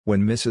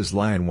When Mrs.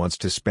 Lion wants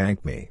to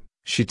spank me,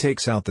 she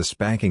takes out the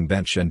spanking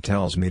bench and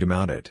tells me to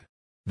mount it.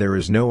 There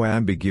is no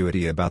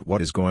ambiguity about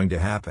what is going to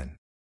happen.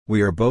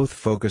 We are both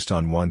focused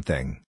on one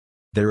thing.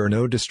 There are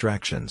no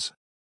distractions.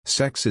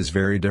 Sex is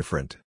very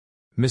different.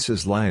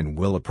 Mrs. Lion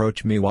will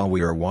approach me while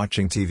we are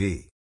watching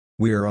TV.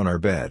 We are on our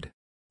bed.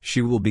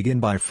 She will begin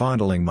by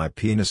fondling my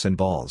penis and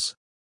balls.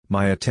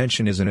 My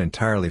attention isn't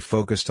entirely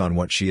focused on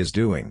what she is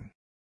doing.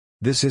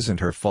 This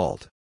isn't her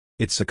fault.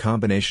 It's a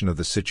combination of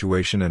the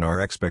situation and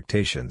our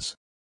expectations.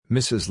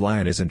 Mrs.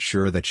 Lion isn't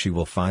sure that she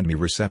will find me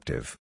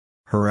receptive.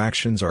 Her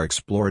actions are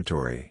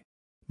exploratory.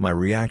 My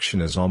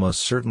reaction is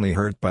almost certainly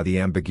hurt by the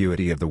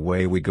ambiguity of the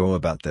way we go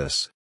about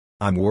this.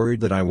 I'm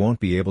worried that I won't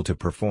be able to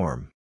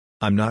perform.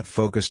 I'm not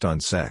focused on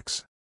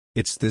sex.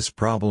 It's this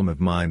problem of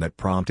mine that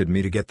prompted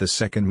me to get the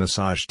second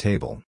massage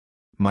table.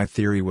 My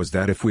theory was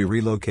that if we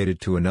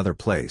relocated to another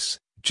place,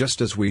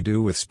 just as we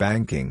do with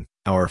spanking,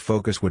 our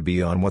focus would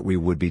be on what we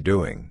would be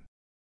doing.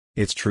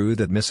 It's true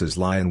that Mrs.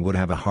 Lion would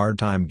have a hard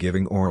time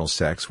giving oral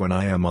sex when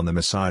I am on the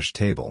massage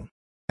table.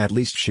 At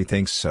least she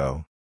thinks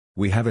so.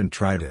 We haven't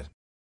tried it.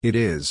 It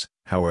is,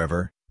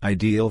 however,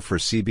 ideal for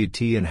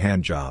CBT and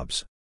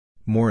handjobs.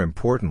 More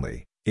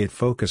importantly, it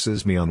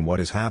focuses me on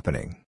what is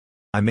happening.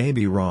 I may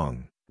be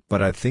wrong,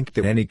 but I think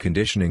that any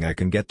conditioning I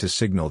can get to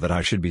signal that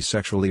I should be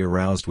sexually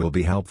aroused will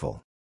be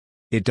helpful.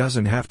 It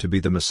doesn't have to be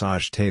the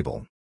massage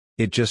table.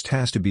 It just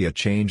has to be a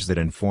change that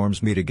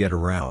informs me to get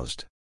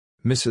aroused.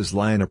 Mrs.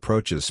 Lion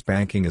approaches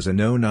spanking as a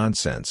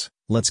no-nonsense,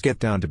 let's get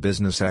down to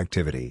business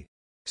activity.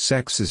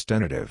 Sex is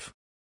tentative.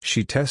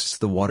 She tests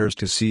the waters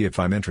to see if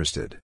I'm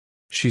interested.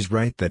 She's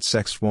right that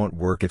sex won't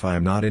work if I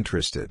am not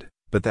interested,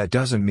 but that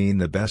doesn't mean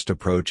the best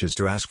approach is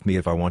to ask me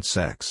if I want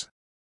sex.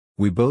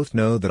 We both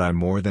know that I'm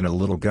more than a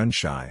little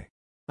gun-shy.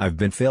 I've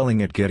been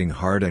failing at getting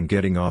hard and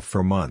getting off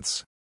for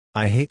months.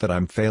 I hate that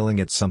I'm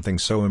failing at something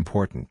so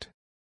important.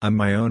 I'm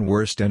my own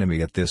worst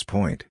enemy at this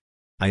point.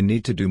 I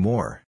need to do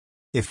more.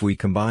 If we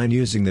combine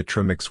using the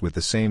trimix with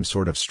the same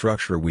sort of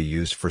structure we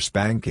used for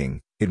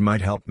spanking, it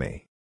might help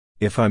me.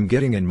 If I'm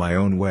getting in my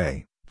own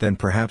way, then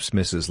perhaps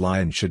Mrs.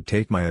 Lion should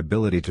take my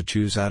ability to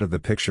choose out of the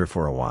picture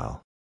for a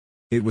while.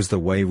 It was the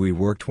way we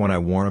worked when I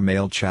wore a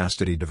male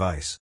chastity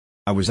device.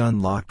 I was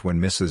unlocked when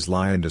Mrs.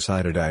 Lion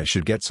decided I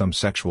should get some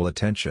sexual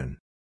attention.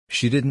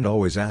 She didn't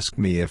always ask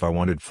me if I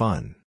wanted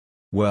fun.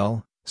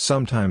 Well,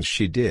 sometimes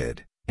she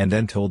did, and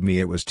then told me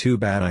it was too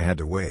bad I had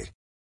to wait.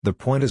 The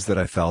point is that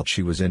I felt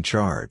she was in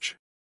charge.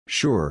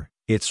 Sure,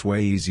 it's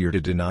way easier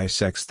to deny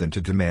sex than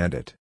to demand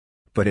it.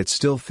 But it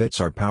still fits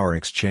our power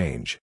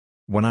exchange.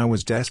 When I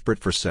was desperate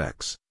for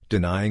sex,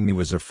 denying me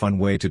was a fun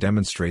way to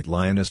demonstrate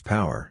lioness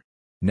power.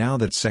 Now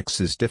that sex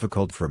is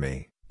difficult for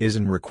me,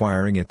 isn't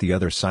requiring it the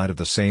other side of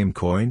the same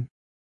coin?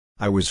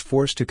 I was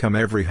forced to come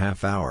every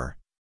half hour.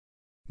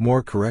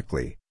 More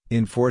correctly,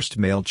 enforced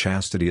male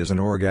chastity is an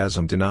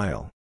orgasm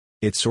denial.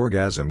 It's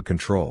orgasm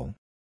control.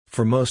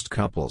 For most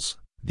couples,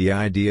 the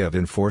idea of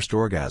enforced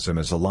orgasm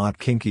is a lot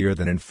kinkier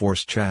than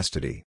enforced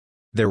chastity.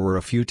 There were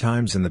a few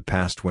times in the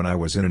past when I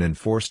was in an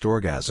enforced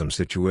orgasm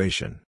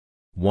situation.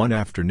 One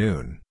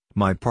afternoon,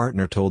 my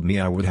partner told me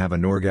I would have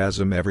an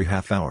orgasm every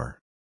half hour.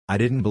 I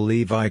didn't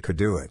believe I could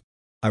do it.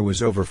 I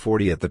was over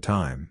 40 at the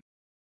time.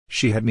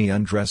 She had me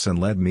undress and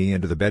led me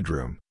into the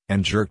bedroom,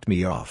 and jerked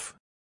me off.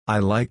 I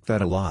liked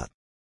that a lot.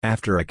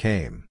 After I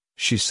came,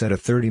 she set a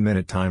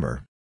 30-minute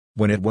timer.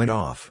 When it went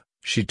off,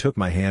 she took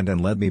my hand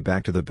and led me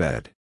back to the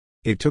bed.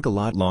 It took a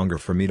lot longer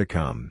for me to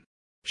come.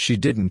 She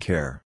didn't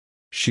care.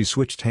 She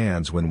switched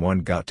hands when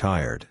one got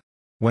tired.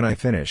 When I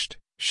finished,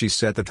 she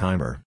set the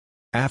timer.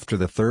 After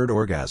the third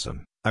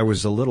orgasm, I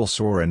was a little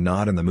sore and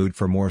not in the mood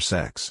for more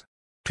sex.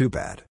 Too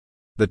bad.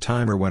 The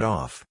timer went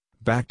off,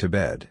 back to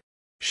bed.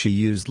 She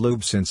used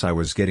lube since I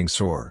was getting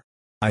sore.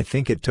 I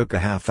think it took a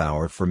half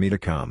hour for me to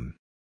come.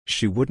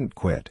 She wouldn't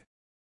quit.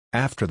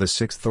 After the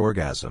sixth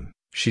orgasm,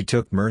 she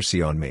took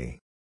mercy on me.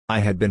 I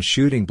had been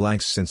shooting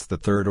blanks since the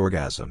third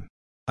orgasm.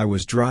 I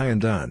was dry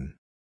and done.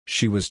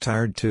 She was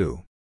tired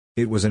too.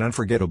 It was an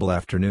unforgettable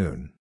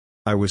afternoon.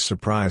 I was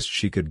surprised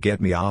she could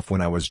get me off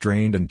when I was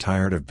drained and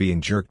tired of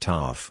being jerked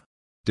off.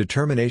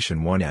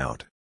 Determination won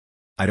out.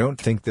 I don't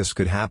think this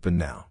could happen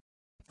now.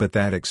 But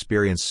that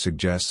experience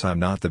suggests I'm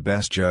not the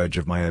best judge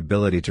of my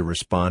ability to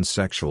respond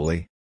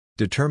sexually.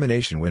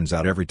 Determination wins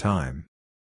out every time.